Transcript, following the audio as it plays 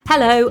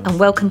Hello and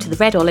welcome to the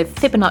Red Olive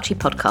Fibonacci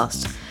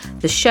podcast,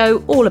 the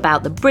show all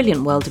about the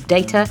brilliant world of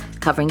data,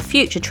 covering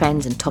future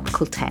trends and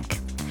topical tech.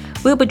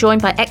 We'll be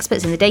joined by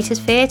experts in the data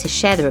sphere to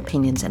share their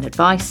opinions and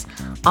advice.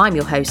 I'm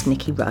your host,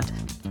 Nikki Rudd.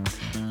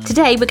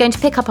 Today we're going to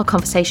pick up our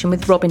conversation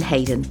with Robin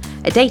Hayden,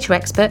 a data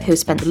expert who has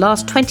spent the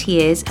last 20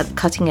 years at the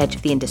cutting edge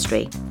of the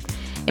industry.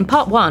 In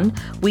part one,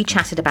 we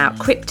chatted about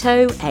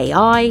crypto,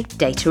 AI,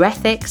 data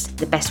ethics,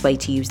 the best way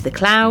to use the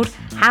cloud,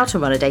 how to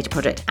run a data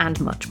project, and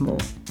much more.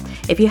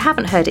 If you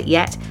haven't heard it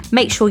yet,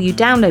 make sure you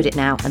download it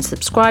now and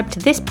subscribe to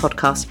this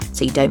podcast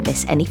so you don't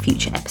miss any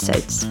future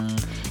episodes.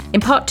 In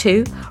part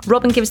two,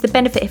 Robin gives the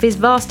benefit of his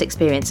vast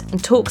experience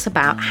and talks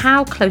about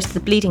how close to the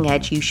bleeding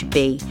edge you should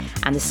be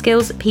and the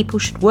skills that people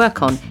should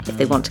work on if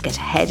they want to get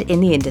ahead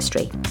in the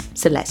industry.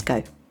 So let's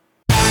go.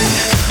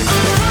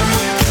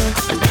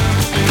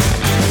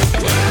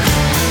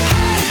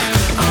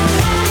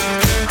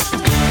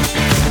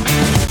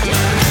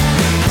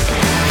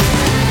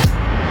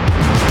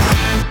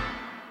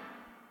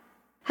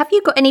 Have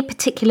you got any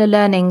particular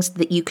learnings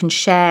that you can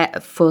share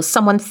for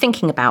someone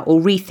thinking about or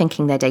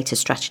rethinking their data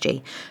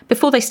strategy?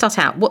 Before they start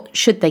out, what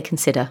should they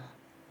consider?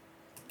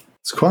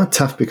 It's quite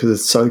tough because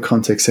it's so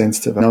context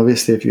sensitive. And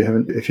obviously, if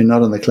you're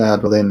not on the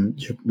cloud, well, then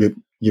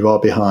you are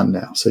behind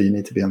now. So you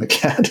need to be on the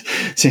cloud.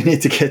 So you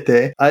need to get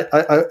there.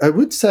 I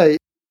would say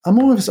I'm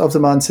always of the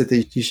mindset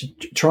that you should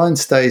try and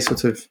stay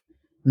sort of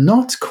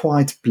not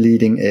quite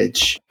bleeding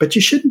edge, but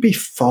you shouldn't be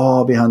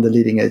far behind the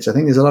leading edge. I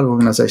think there's a lot of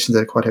organizations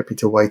that are quite happy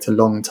to wait a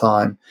long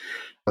time.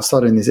 I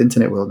started in this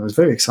internet world and it was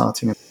very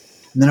exciting. And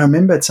then I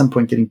remember at some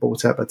point getting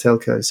bought out by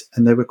telcos,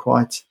 and they were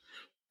quite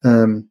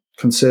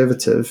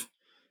conservative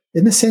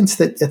in the sense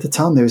that at the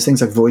time there was things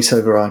like voice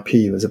over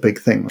IP was a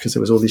big thing because there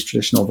was all these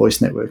traditional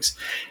voice networks.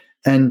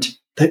 And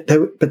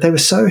they were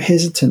so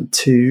hesitant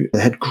they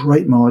had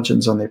great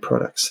margins on their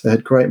products. They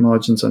had great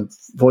margins on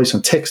voice,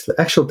 on text. The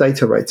actual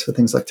data rates for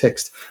things like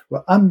text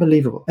were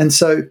unbelievable. And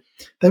so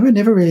they were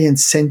never really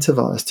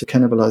incentivized to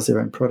cannibalize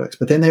their own products.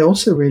 But then they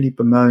also really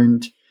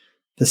bemoaned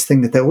this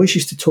thing that they always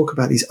used to talk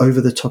about, these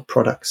over-the-top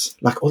products.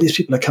 Like all these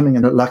people are coming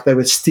in like they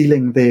were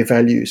stealing their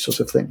value sort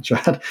of things,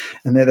 right?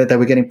 And they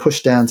were getting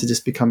pushed down to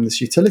just become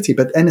this utility.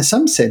 But in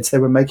some sense, they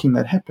were making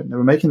that happen. They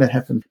were making that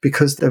happen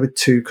because they were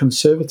too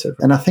conservative.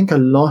 And I think a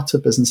lot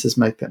of businesses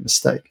make that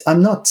mistake.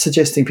 I'm not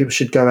suggesting people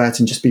should go out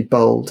and just be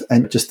bold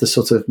and just to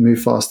sort of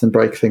move fast and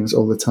break things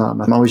all the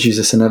time. I always use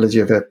this analogy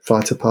of a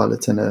fighter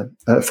pilot and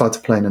a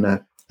fighter plane and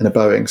a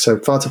Boeing. So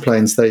fighter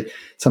planes, they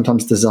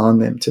sometimes design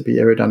them to be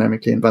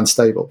aerodynamically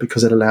unstable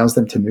because it allows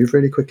them to move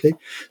really quickly.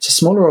 So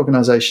smaller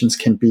organizations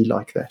can be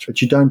like that,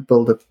 but you don't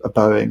build a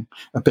Boeing,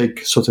 a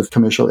big sort of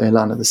commercial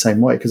airliner the same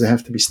way because they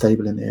have to be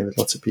stable in the air with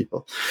lots of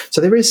people.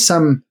 So there is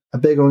a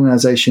big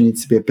organization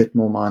needs to be a bit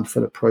more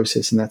mindful of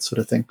process and that sort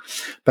of thing.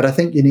 But I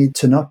think you need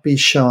to not be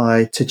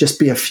shy to just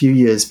be a few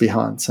years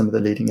behind some of the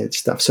leading edge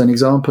stuff. So an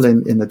example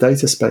in the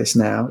data space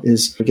now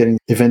is we're getting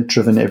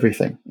event-driven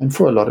everything. And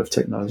for a lot of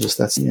technologists,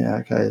 that's,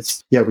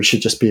 we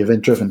should just be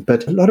event-driven.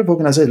 But a lot of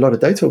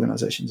data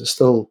organizations are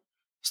still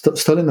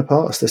in the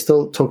past. They're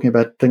still talking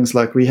about things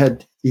like we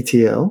had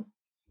ETL,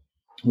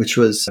 which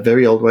was a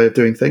very old way of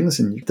doing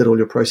things, and you did all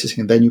your processing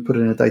and then you put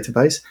it in a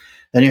database.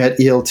 Then you had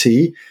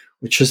ELT,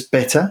 which was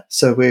better.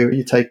 So where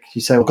you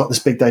say, I've got this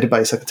big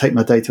database, I can take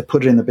my data,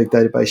 put it in the big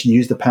database, and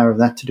use the power of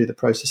that to do the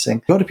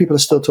processing. A lot of people are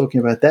still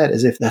talking about that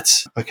as if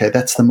that's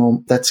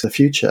the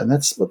future. And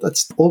that's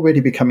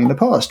already becoming the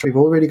past. We've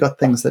already got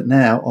things that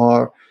now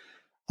are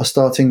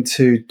starting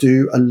to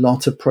do a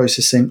lot of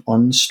processing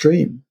on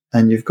stream.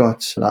 And you've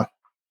got like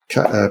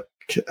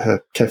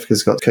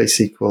Kafka's got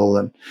KSQL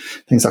and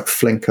things like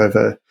Flink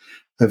over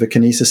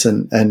Kinesis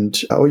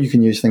or you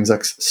can use things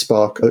like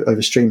Spark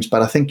over streams.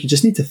 But I think you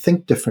just need to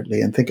think differently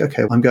and think,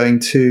 okay,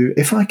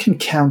 if I can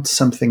count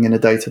something in a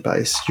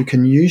database, you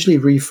can usually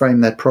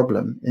reframe that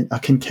problem. I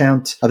can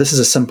count, this is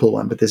a simple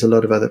one, but there's a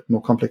lot of other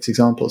more complex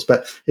examples.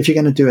 But if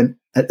you're going to do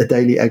a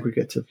daily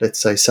aggregate of, let's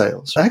say,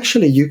 sales,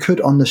 actually you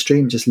could on the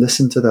stream just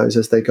listen to those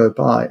as they go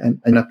by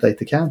and update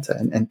the counter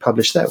and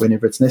publish that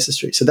whenever it's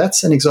necessary. So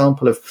that's an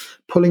example of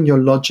pulling your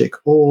logic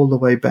all the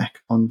way back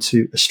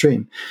onto a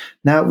stream.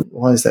 Now,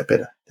 why is that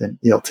better than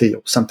ELT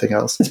or something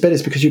else? It's better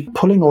because you're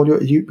pulling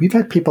we've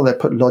had people that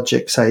put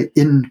logic, say,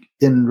 in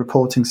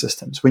reporting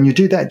systems. When you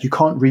do that, you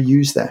can't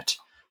reuse that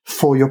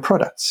for your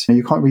products.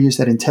 You can't reuse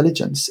that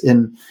intelligence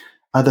in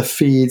other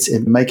feeds,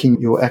 in making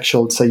your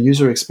actual, say,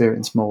 user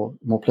experience more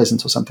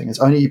pleasant or something. It's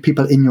only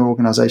people in your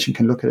organization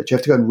can look at it. You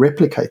have to go and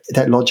replicate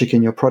that logic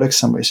in your product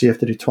somewhere. So you have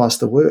to do twice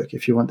the work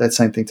if you want that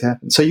same thing to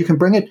happen. So you can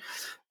bring it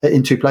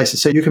in two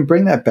places. So you can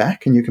bring that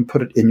back and you can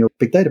put it in your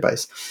big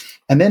database.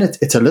 And then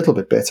it's a little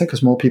bit better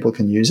because more people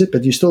can use it,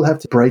 but you still have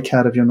to break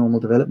out of your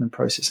normal development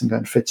process and go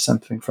and fetch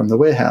something from the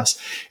warehouse.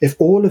 If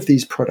all of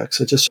these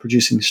products are just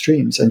producing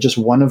streams and just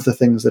one of the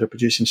things that are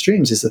producing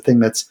streams is the thing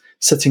that's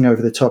sitting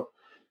over the top,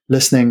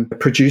 listening,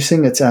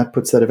 producing its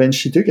outputs that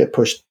eventually do get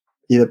pushed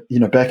either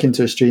back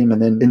into a stream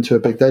and then into a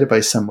big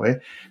database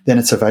somewhere, then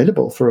it's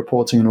available for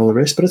reporting and all the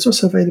rest. But it's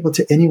also available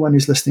to anyone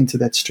who's listening to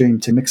that stream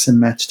to mix and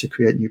match to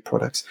create new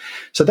products.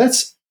 So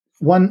that's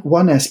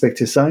one aspect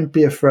is don't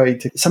be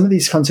afraid. Some of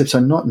these concepts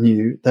are not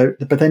new, but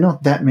they're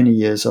not that many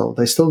years old.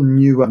 They're still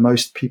new.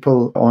 Most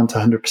people aren't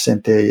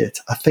 100% there yet.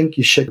 I think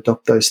you should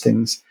adopt those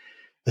things.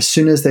 As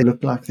soon as they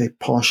look like they're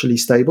partially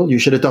stable, you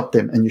should adopt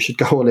them and you should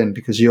go all in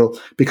because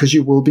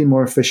you will be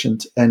more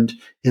efficient and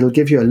it'll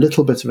give you a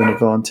little bit of an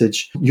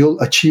advantage. You'll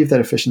achieve that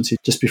efficiency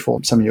just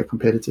before some of your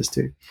competitors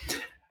do.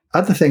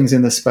 Other things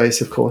in this space,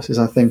 of course, is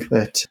I think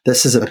that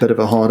this is a bit of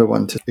a harder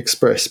one to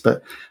express,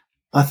 but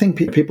I think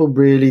people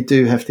really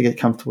do have to get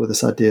comfortable with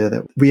this idea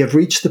that we have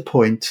reached the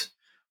point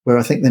where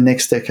I think the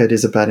next decade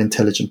is about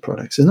intelligent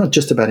products. It's not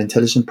just about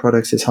intelligent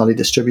products, it's highly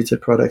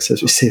distributed products,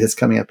 as we see that's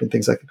coming up in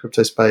things like the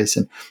crypto space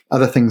and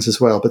other things as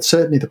well. But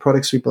certainly the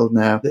products we build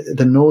now,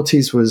 the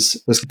noughties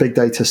was big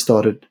data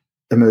started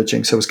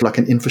emerging. So it was like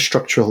an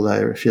infrastructural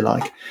layer, if you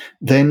like.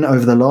 Then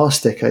over the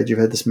last decade, you've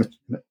had this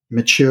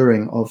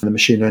maturing of the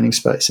machine learning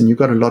space. And you've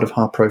got a lot of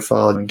high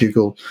profile, and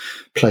Google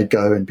played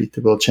Go and beat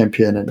the world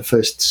champion, and the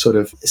first sort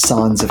of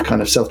signs of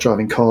kind of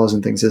self-driving cars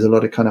and things. There's a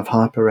lot of kind of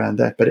hype around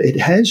that, but it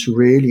has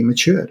really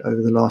matured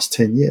over the last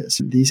 10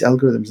 years. These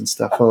algorithms and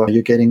stuff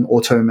you're getting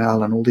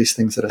AutoML and all these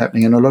things that are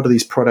happening. And a lot of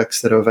these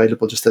products that are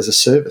available just as a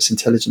service,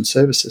 intelligent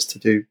services to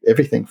do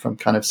everything from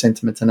kind of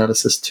sentiment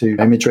analysis to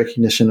image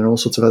recognition and all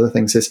sorts of other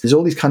things. There's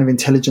all these kind of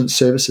intelligent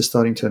services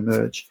starting to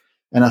emerge.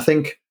 And I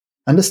think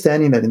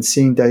understanding that and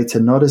seeing data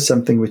not as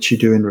something which you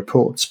do in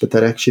reports, but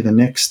that actually the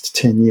next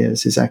 10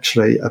 years is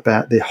actually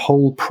about the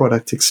whole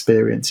product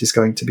experience is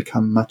going to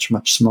become much,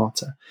 much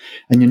smarter.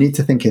 And you need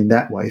to think in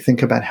that way.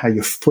 Think about how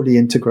you're fully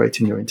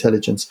integrating your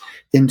intelligence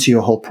into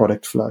your whole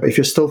product flow. If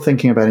you're still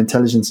thinking about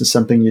intelligence as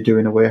something you do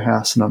in a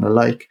warehouse and on a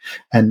lake,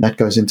 and that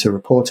goes into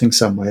reporting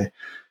somewhere,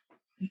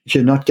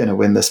 you're not going to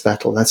win this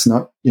battle. That's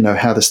not,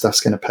 how the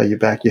stuff's going to pay you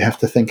back. You have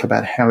to think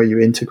about how are you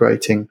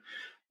integrating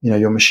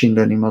your machine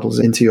learning models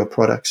into your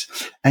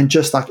products. And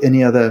just like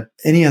any other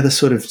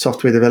sort of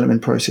software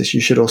development process, you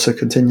should also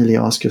continually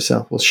ask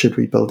yourself, well, should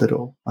we build it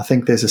all? I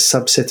think there's a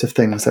subset of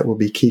things that will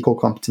be key core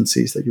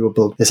competencies that you will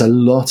build. There's a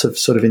lot of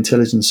sort of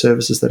intelligent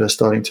services that are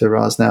starting to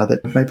arise now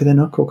that maybe they're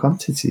not core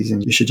competencies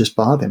and you should just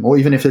buy them. Or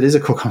even if it is a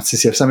core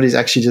competency, if somebody's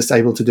actually just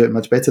able to do it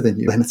much better than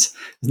you, then there's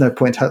no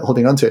point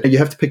holding on to it. You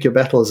have to pick your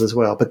battles as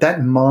well. But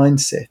that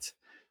mindset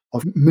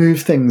of move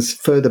things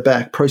further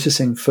back,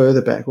 processing further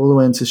back, all the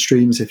way into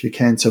streams if you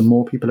can, so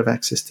more people have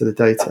access to the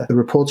data. The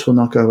reports will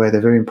not go away.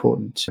 They're very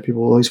important.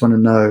 People will always want to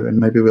know, and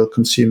maybe we'll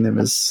consume them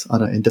as,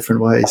 in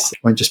different ways. It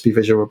won't just be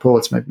visual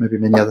reports, maybe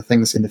many other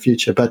things in the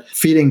future. But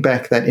feeding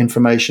back that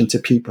information to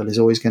people is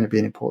always going to be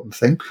an important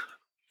thing.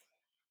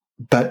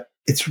 But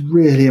it's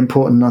really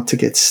important not to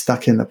get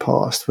stuck in the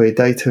past where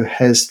data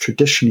has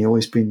traditionally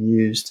always been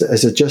used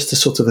as just a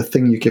sort of a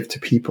thing you give to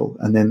people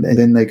and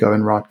then they go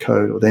and write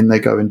code or then they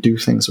go and do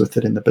things with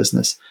it in the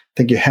business. I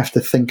think you have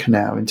to think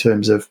now in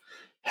terms of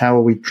how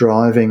are we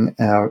driving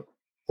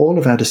all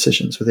of our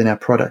decisions within our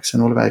products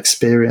and all of our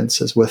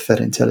experiences with that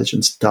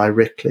intelligence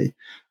directly.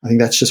 I think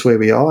that's just where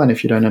we are. And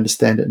if you don't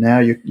understand it now,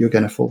 you're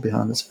going to fall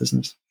behind this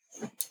business.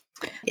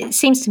 It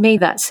seems to me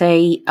that's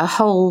a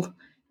whole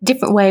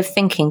different way of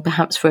thinking,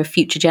 perhaps for a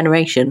future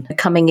generation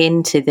coming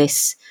into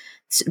this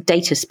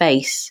data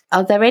space.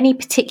 Are there any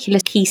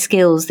particular key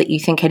skills that you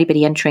think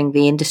anybody entering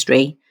the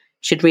industry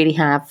should really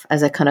have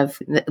as a kind of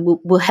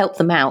will help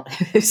them out?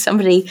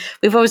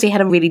 We've obviously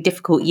had a really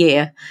difficult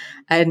year,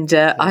 and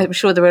I'm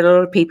sure there are a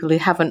lot of people who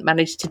haven't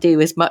managed to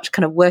do as much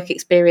kind of work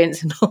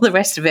experience and all the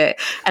rest of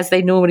it as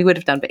they normally would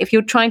have done. But if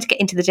you're trying to get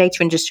into the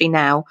data industry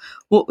now,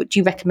 what would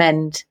you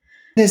recommend?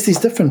 There's these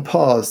different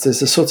paths.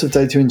 There's the sort of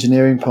data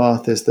engineering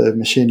path. There's the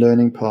machine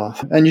learning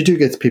path. And you do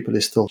get people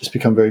who still just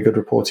become very good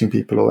reporting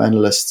people or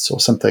analysts or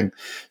something.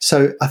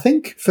 So I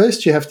think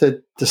first you have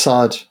to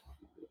decide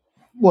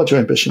what your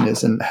ambition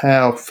is and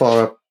how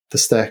far up the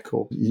stack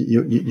or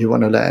you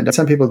want to land.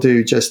 Some people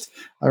do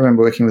I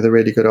remember working with a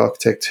really good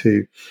architect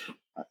who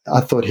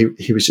I thought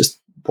he was just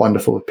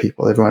wonderful with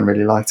people. Everyone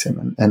really liked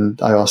him.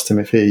 And I asked him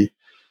if he'd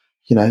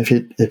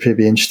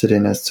be interested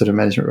in a sort of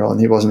management role,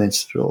 and he wasn't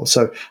interested at all.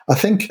 So I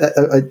think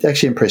it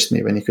actually impressed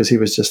me because he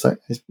was just like,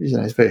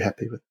 he's very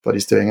happy with what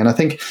he's doing. And I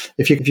think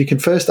if you can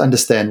first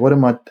understand, what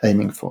am I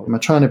aiming for? Am I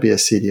trying to be a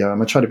CDO?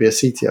 Am I trying to be a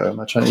CTO? Am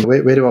I trying to,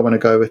 where do I want to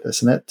go with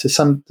this? And that to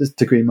some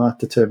degree might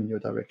determine your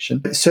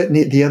direction.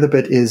 Certainly the other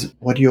bit is,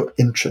 what are your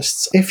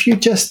interests? If you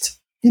just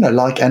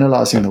like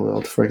analyzing the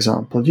world, for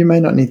example, you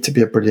may not need to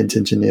be a brilliant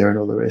engineer and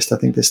all the rest. I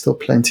think there's still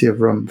plenty of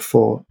room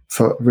for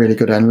really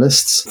good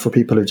analysts, for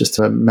people who just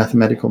have a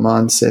mathematical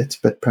mindset,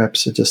 but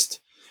perhaps are just,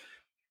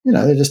 they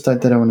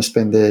don't want to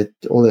spend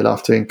all their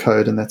life doing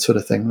code and that sort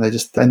of thing.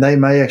 And they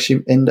may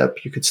actually end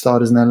up, you could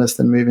start as an analyst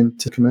and move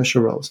into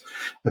commercial roles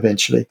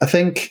eventually. I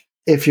think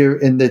if you're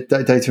in the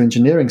data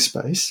engineering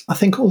space, I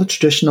think all the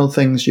traditional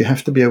things, you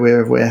have to be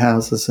aware of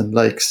warehouses and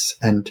lakes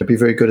and be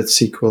very good at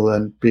SQL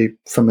and be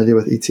familiar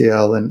with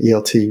ETL and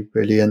ELT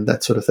really and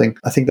that sort of thing.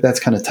 I think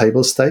that's kind of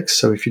table stakes.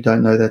 So if you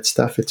don't know that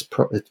stuff, it's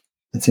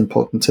it's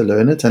important to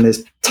learn it. And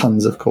there's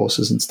tons of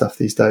courses and stuff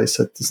these days,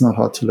 so it's not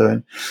hard to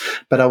learn.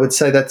 But I would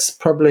say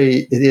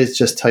it is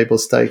just table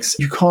stakes.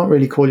 You can't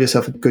really call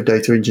yourself a good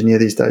data engineer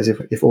these days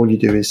if all you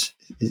do is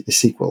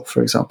SQL,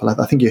 for example.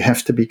 I think you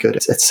have to be good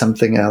at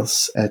something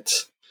else, at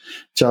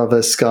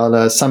Java,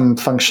 Scala, some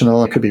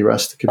functional. It could be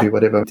Rust, it could be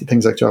whatever.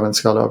 Things like Java and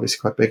Scala are obviously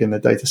quite big in the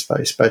data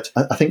space. But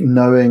I think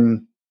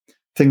knowing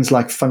things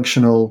like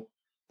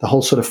the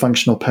whole sort of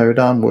functional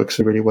paradigm works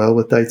really well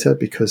with data,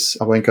 because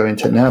I won't go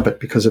into it now, but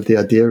because of the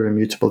idea of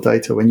immutable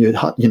data, when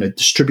you're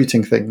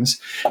distributing things,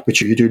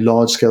 which you do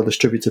large scale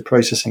distributed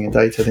processing in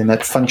data, then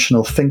that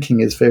functional thinking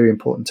is very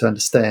important to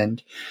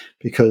understand,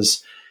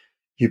 because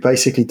you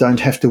basically don't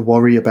have to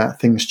worry about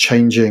things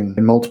changing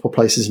in multiple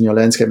places in your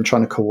landscape and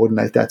trying to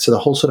coordinate that. So the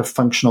whole sort of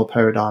functional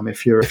paradigm,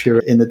 if you're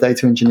in the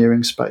data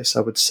engineering space, I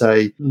would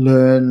say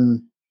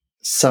learn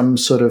some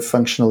sort of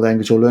functional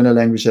language, or learn a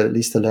language that at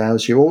least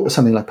allows you, or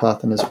something like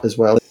Python as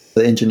well.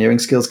 The engineering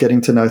skills,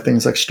 getting to know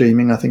things like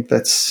streaming, I think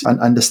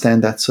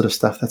understand that sort of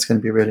stuff. That's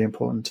going to be really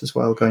important as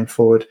well going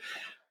forward.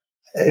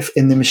 If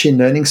in the machine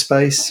learning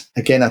space,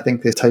 again, I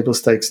think the table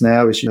stakes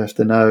now is you have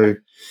to know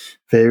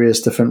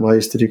various different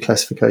ways to do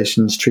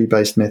classifications,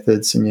 tree-based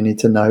methods, and you need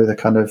to know the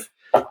kind of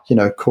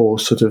core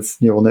sort of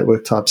neural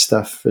network type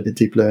stuff for the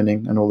deep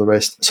learning and all the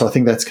rest. So I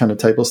think that's kind of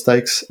table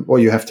stakes. Or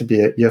I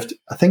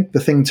think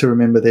the thing to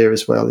remember there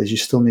as well is you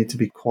still need to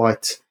be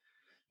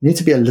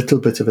a little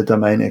bit of a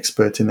domain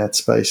expert in that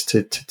space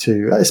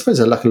to I suppose,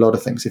 like a lot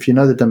of things. If you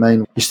know the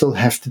domain, you still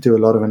have to do a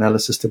lot of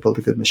analysis to build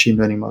a good machine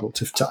learning model,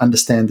 to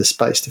understand the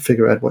space, to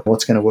figure out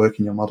what's going to work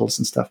in your models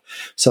and stuff.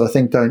 So I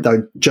think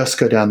don't just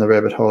go down the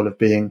rabbit hole of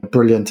being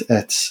brilliant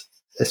at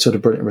a sort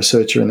of brilliant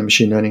researcher in the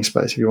machine learning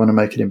space. If you want to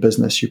make it in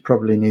business, you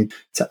probably need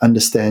to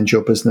understand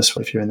your business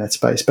if you're in that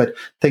space. But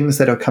things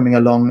that are coming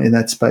along in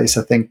that space,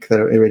 I think, that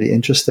are really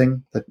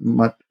interesting.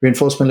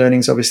 Reinforcement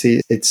learning is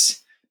obviously,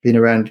 it's been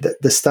around.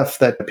 The stuff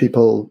that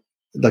people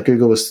like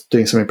Google was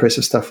doing some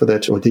impressive stuff with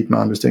it, or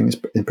DeepMind was doing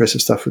impressive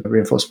stuff with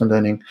reinforcement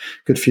learning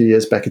a good few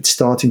years back. It's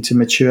starting to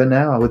mature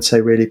now. I would say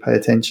really pay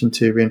attention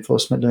to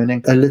reinforcement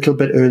learning. A little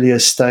bit earlier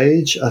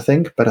stage, I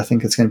think, but I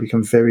think it's going to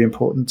become very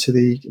important to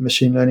the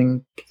machine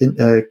learning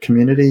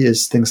community,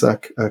 is things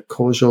like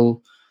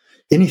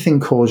anything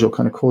causal,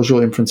 kind of causal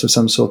inference of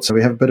some sort. So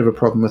we have a bit of a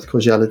problem with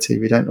causality.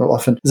 We don't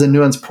often, there's a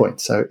nuance point.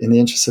 So in the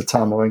interest of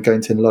time, I won't go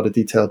into a lot of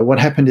detail. But what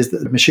happened is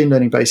that machine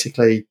learning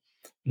basically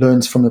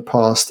learns from the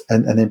past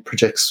and then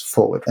projects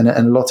forward. And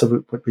a lot of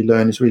what we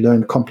learn is we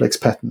learn complex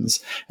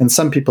patterns. And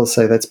some people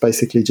say that's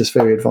basically just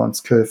very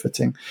advanced curve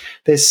fitting.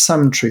 There's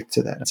some truth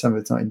to that. Some of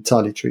it's not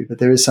entirely true, but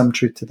there is some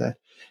truth to that.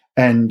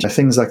 And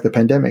things like the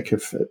pandemic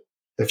have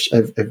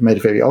made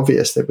it very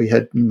obvious that we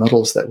had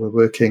models that were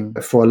working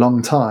for a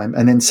long time,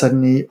 and then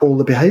suddenly all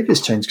the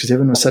behaviors changed because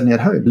everyone was suddenly at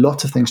home. A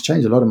lot of things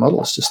changed. A lot of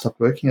models just stopped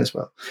working as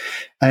well.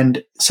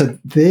 And so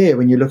there,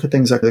 when you look at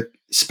things like the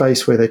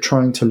space where they're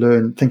trying to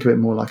learn, think of it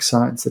more like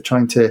science. They're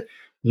trying to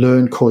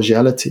learn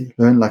causality,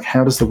 learn like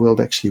how does the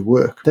world actually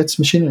work. That's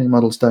machine learning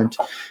models don't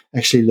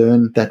actually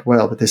learn that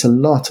well, but there's a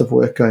lot of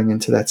work going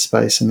into that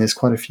space, and there's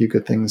quite a few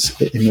good things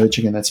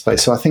emerging in that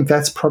space. So I think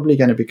that's probably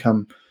going to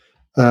become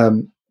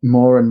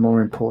more and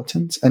more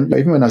important. And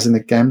even when I was in the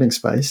gambling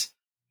space,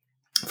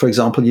 for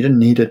example, you didn't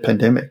need a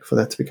pandemic for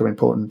that to become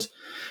important.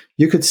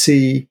 You could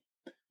see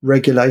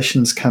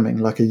regulations coming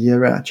like a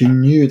year out. You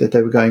knew that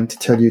they were going to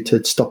tell you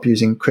to stop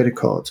using credit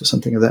cards or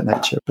something of that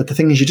nature. But the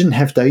thing is, you didn't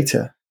have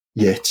data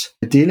yet.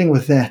 Dealing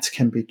with that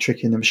can be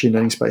tricky in the machine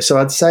learning space. So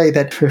I'd say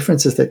that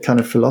references that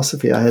kind of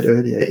philosophy I had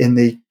earlier. In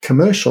the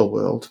commercial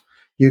world,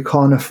 you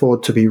can't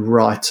afford to be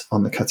right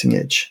on the cutting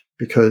edge.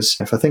 Because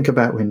if I think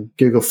about when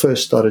Google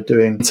first started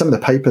doing some of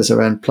the papers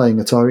around playing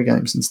Atari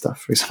games and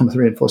stuff, for example, the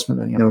reinforcement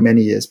learning, they were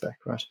many years back,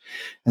 right?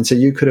 And so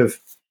you could have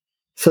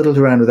fiddled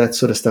around with that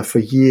sort of stuff for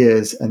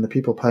years, and the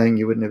people paying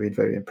you wouldn't have been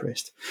very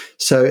impressed.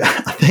 So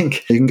I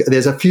think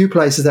there's a few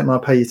places that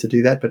might pay you to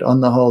do that, but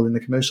on the whole, in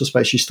the commercial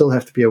space, you still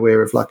have to be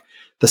aware of like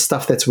the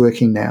stuff that's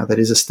working now, that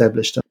is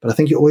established. But I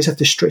think you always have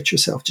to stretch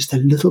yourself just a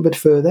little bit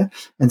further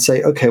and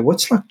say, okay,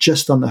 what's like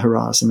just on the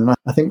horizon? And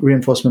I think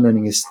reinforcement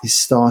learning is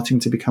starting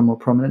to become more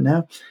prominent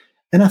now.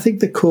 And I think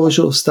the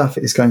causal stuff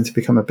is going to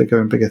become a bigger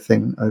and bigger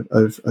thing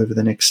over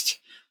the next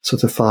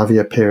sort of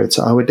 5-year period.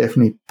 So I would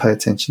definitely pay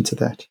attention to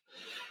that.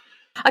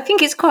 I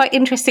think it's quite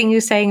interesting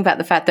you're saying about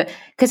the fact that,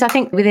 because I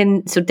think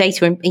within sort of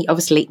data,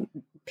 obviously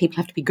people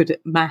have to be good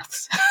at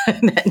maths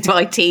and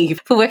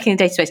IT for working in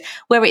data space,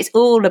 where it's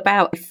all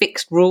about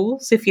fixed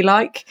rules, if you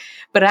like.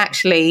 But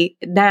actually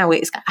now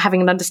it's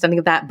having an understanding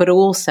of that, but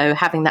also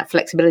having that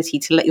flexibility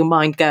to let your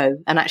mind go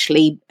and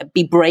actually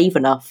be brave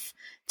enough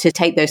to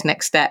take those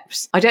next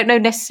steps. I don't know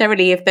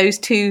necessarily if those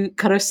two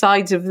kind of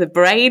sides of the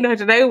brain,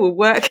 will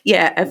work.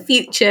 Yeah, a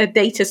future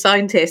data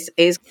scientist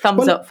is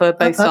thumbs up for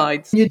both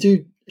sides. You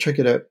do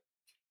trigger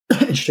an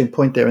interesting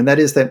point there, and that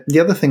is that the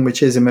other thing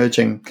which is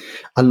emerging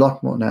a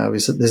lot more now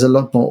is that there's a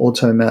lot more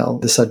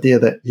AutoML, this idea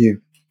that you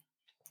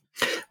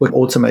We'll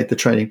automate the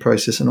training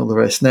process and all the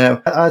rest.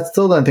 Now, I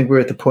still don't think we're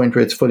at the point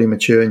where it's fully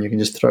mature and you can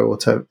just throw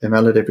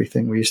AutoML at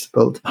everything. We used to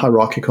build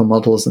hierarchical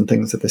models and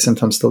things that they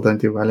sometimes still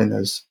don't do well in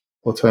those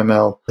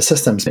AutoML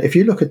systems. If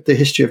you look at the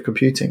history of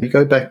computing, you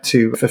go back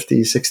to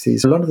 50s,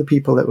 60s, a lot of the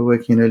people that were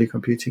working in early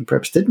computing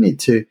perhaps did need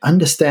to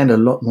understand a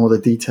lot more of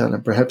the detail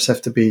and perhaps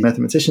have to be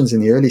mathematicians in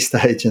the early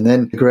stage, and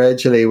then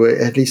gradually were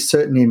at least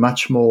certainly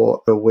much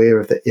more aware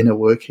of the inner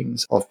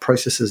workings of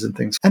processes and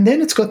things. And then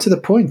it's got to the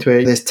point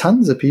where there's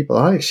tons of people.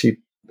 I actually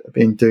have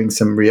been doing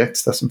some React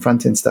stuff, some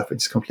front-end stuff,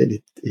 which is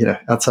completely,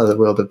 outside of the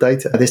world of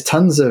data. There's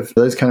tons of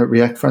those kind of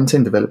React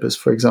front-end developers,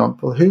 for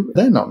example, who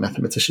they're not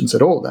mathematicians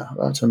at all now,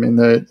 right? I mean,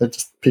 they're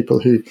just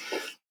people who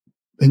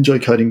enjoy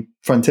coding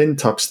front-end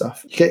type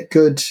stuff. You get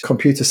good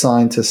computer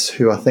scientists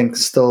who I think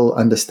still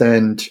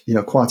understand,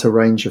 quite a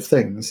range of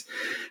things.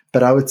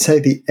 But I would say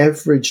the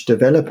average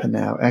developer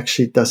now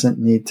actually doesn't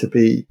need to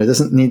be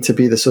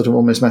the sort of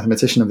almost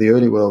mathematician of the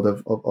early world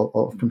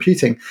of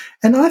computing.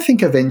 And I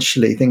think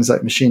eventually things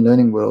like machine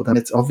learning world, and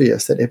it's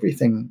obvious that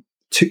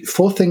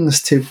for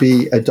things to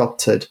be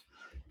adopted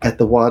at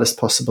the widest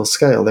possible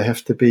scale, they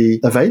have to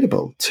be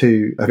available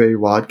to a very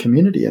wide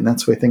community. And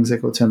that's where things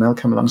like AutoML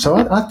come along. So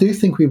I do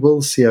think we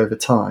will see over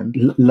time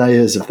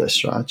layers of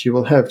this, right? You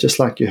will have, just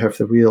like you have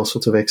the real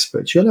sort of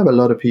experts, you'll have a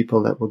lot of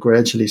people that will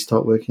gradually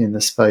start working in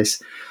this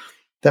space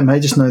that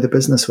may just know the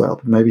business well,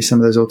 but maybe some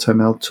of those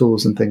AutoML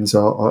tools and things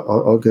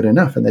are good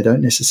enough, and they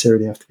don't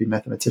necessarily have to be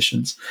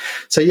mathematicians.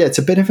 So yeah, it's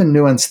a bit of a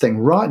nuanced thing.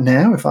 Right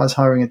now, if I was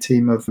hiring a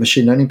team of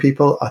machine learning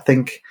people, I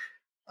think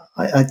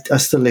I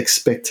still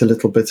expect a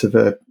little bit of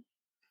a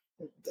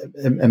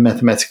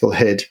mathematical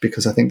head,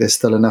 because I think there's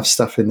still enough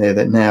stuff in there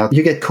that now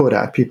you get caught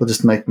out. People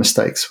just make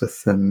mistakes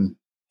with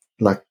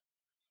like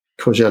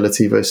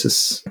causality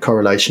versus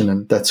correlation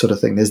and that sort of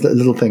thing. There's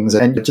little things,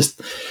 and you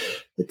just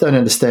don't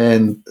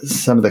understand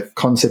some of the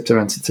concepts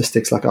around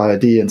statistics like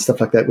IID and stuff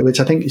like that,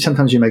 which I think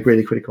sometimes you make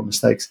really critical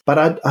mistakes.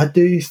 But I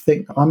do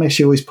think I'm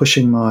actually always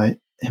pushing my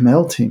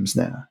ML teams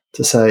now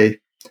to say,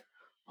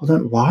 hold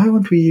on, why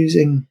aren't we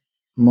using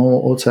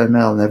more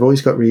AutoML? And they've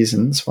always got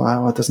reasons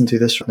why it doesn't do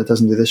this right, it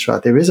doesn't do this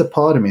right. There is a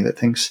part of me that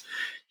thinks,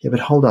 yeah, but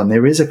hold on,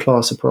 there is a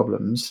class of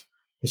problems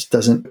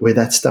where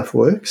that stuff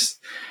works.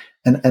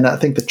 And I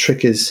think the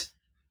trick is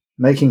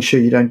making sure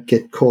you don't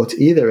get caught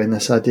either in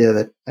this idea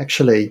that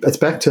actually it's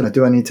back to,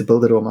 do I need to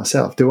build it all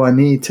myself? Do I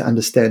need to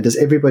understand, does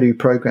everybody who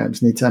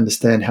programs need to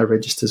understand how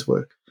registers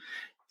work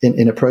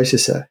in a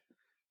processor?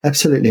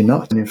 Absolutely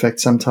not. And in fact,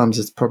 sometimes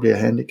it's probably a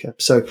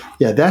handicap. So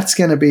yeah, that's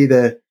going to be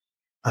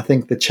I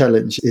think the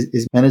challenge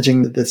is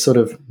managing the sort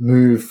of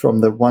move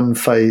from the one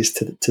phase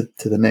to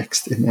the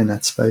next in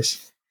that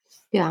space.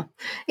 Yeah.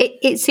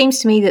 It seems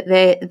to me that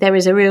there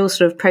is a real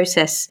sort of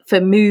process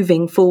for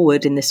moving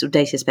forward in this sort of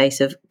data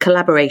space of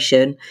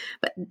collaboration,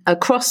 but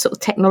across sort of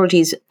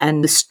technologies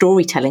and the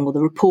storytelling or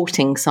the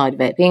reporting side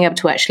of it, being able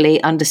to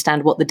actually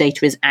understand what the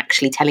data is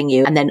actually telling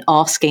you, and then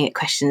asking it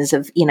questions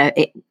of,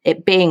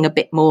 it being a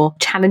bit more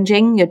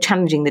challenging. You're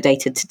challenging the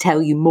data to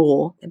tell you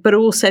more, but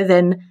also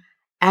then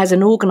as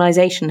an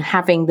organization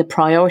having the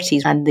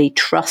priorities and the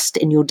trust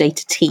in your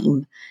data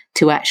team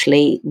to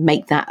actually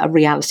make that a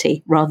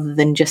reality, rather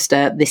than just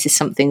this is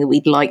something that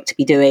we'd like to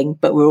be doing,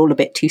 but we're all a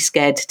bit too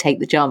scared to take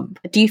the jump.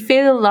 Do you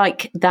feel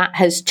like that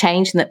has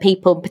changed, and that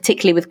people,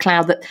 particularly with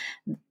cloud, that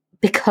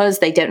because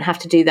they don't have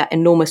to do that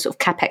enormous sort of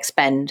CapEx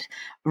spend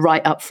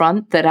right up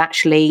front, that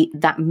actually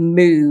that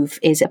move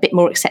is a bit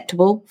more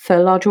acceptable for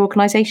larger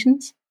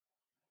organizations?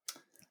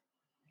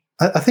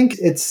 I think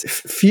it's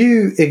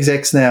few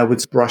execs now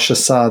would brush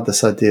aside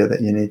this idea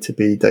that you need to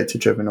be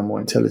data-driven or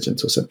more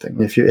intelligent or something.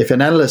 If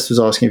an analyst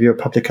was asking, if you're a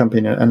public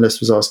company and an analyst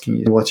was asking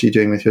you, what are you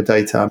doing with your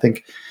data? I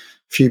think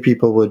few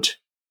people would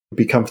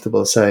be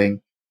comfortable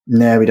saying,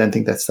 no, we don't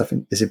think that stuff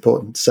is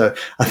important. So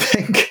I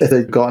think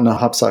they've gotten a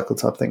hype cycle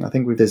type thing. I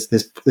think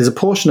there's a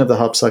portion of the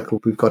hype cycle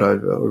we've got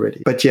over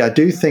already. But yeah, I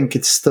do think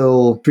it's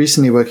still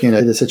recently working in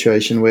a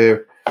situation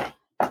where,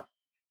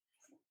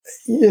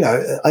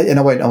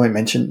 I won't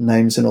mention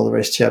names and all the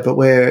rest here, but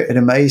where it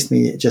amazed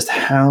me just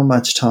how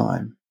much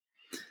time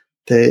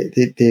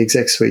the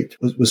exec suite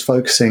was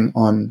focusing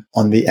on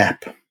the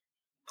app,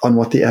 on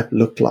what the app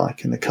looked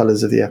like and the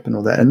colors of the app and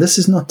all that. And this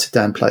is not to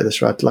downplay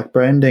this, right? Like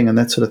branding and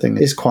that sort of thing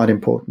is quite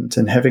important,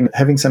 and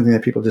having something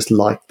that people just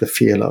like the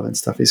feel of and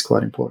stuff is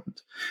quite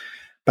important.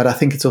 But I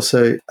think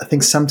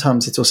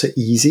sometimes it's also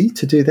easy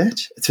to do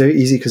that. It's very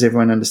easy because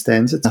everyone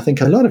understands it. I think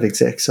a lot of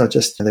execs are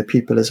just, they're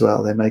people as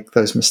well. They make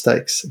those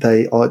mistakes.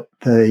 They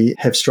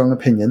have strong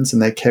opinions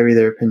and they carry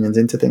their opinions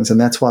into things.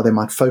 And that's why they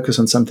might focus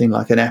on something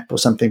like an app or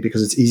something,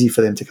 because it's easy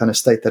for them to kind of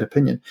state that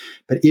opinion.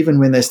 But even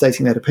when they're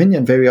stating that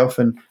opinion, very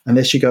often,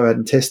 unless you go out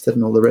and test it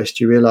and all the rest,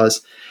 you realize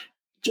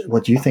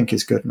what you think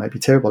is good may be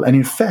terrible. And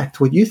in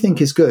fact, what you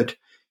think is good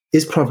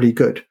is probably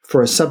good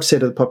for a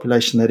subset of the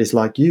population that is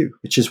like you,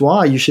 which is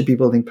why you should be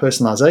building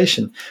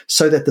personalization,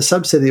 so that the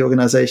subset of the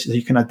organization,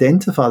 you can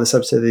identify the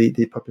subset of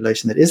the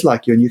population that is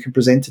like you, and you can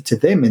present it to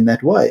them in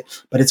that way.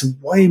 But it's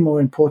way more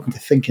important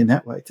to think in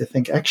that way, to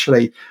think,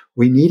 actually,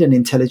 we need an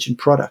intelligent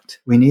product.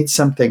 We need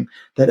something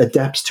that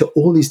adapts to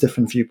all these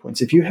different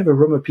viewpoints. If you have a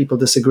room of people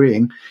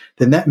disagreeing,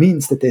 then that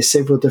means that there's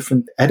several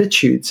different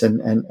attitudes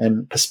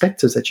and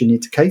perspectives that you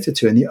need to cater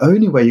to. And the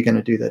only way you're going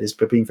to do that is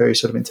by being very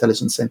sort of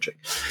intelligence-centric.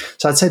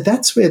 So I'd say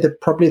that's where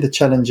probably the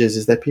challenge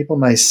is that people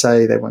may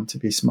say they want to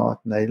be smart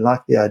and they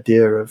like the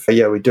idea of,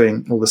 we're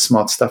doing all the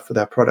smart stuff with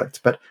our product.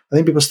 But I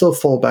think people still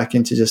fall back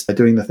into just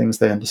doing the things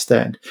they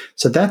understand.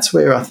 So that's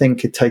where I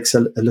think it takes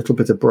a little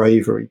bit of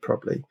bravery,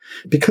 probably,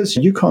 because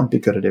you can't be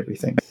good at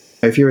everything.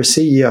 If you're a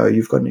CEO,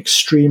 you've got an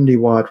extremely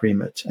wide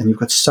remit and you've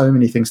got so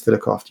many things to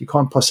look after. You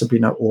can't possibly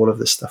know all of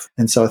this stuff.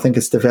 And so I think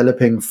it's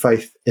developing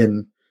faith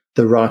in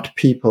the right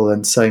people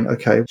and saying,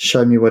 okay,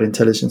 show me what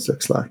intelligence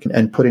looks like,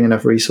 and putting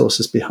enough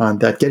resources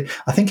behind that.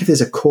 I think if there's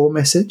a core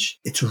message,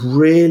 it's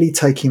really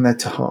taking that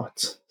to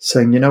heart,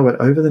 saying, you know what,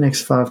 over the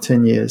next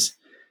 5-10 years,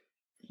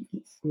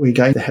 we're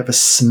going to have a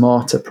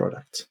smarter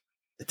product.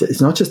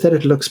 It's not just that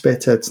it looks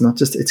better. It's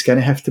going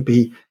to have to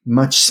be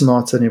much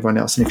smarter than everyone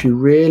else. And if you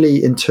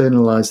really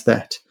internalize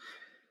that,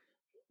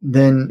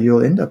 then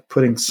you'll end up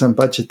putting some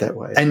budget that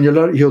way. And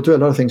you'll do a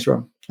lot of things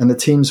wrong. And the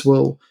teams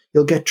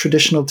you'll get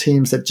traditional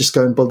teams that just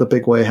go and build a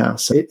big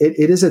warehouse. It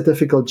is a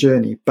difficult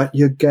journey, but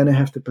you're going to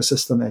have to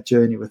persist on that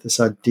journey with this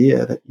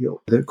idea that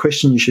the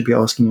question you should be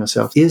asking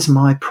yourself, is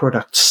my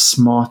product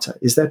smarter?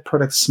 Is that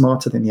product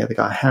smarter than the other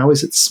guy? How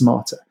is it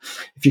smarter?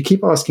 If you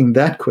keep asking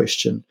that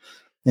question,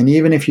 and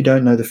even if you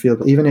don't know the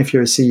field, even if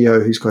you're a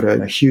CEO who's got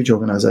a huge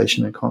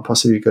organization and can't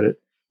possibly get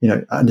it,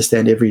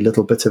 understand every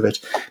little bit of it,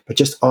 but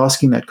just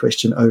asking that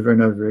question over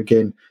and over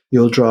again,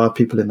 you'll drive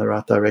people in the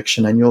right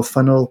direction and you'll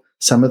funnel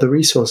some of the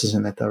resources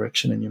in that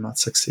direction and you might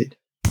succeed.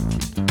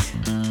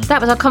 That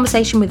was our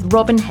conversation with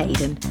Robin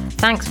Hayden.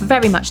 Thanks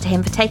very much to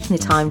him for taking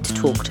the time to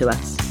talk to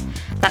us.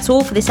 That's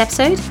all for this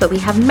episode, but we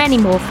have many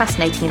more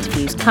fascinating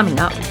interviews coming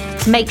up,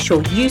 so make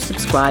sure you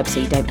subscribe so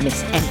you don't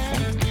miss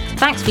anything.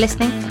 Thanks for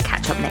listening.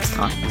 Catch up next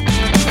time.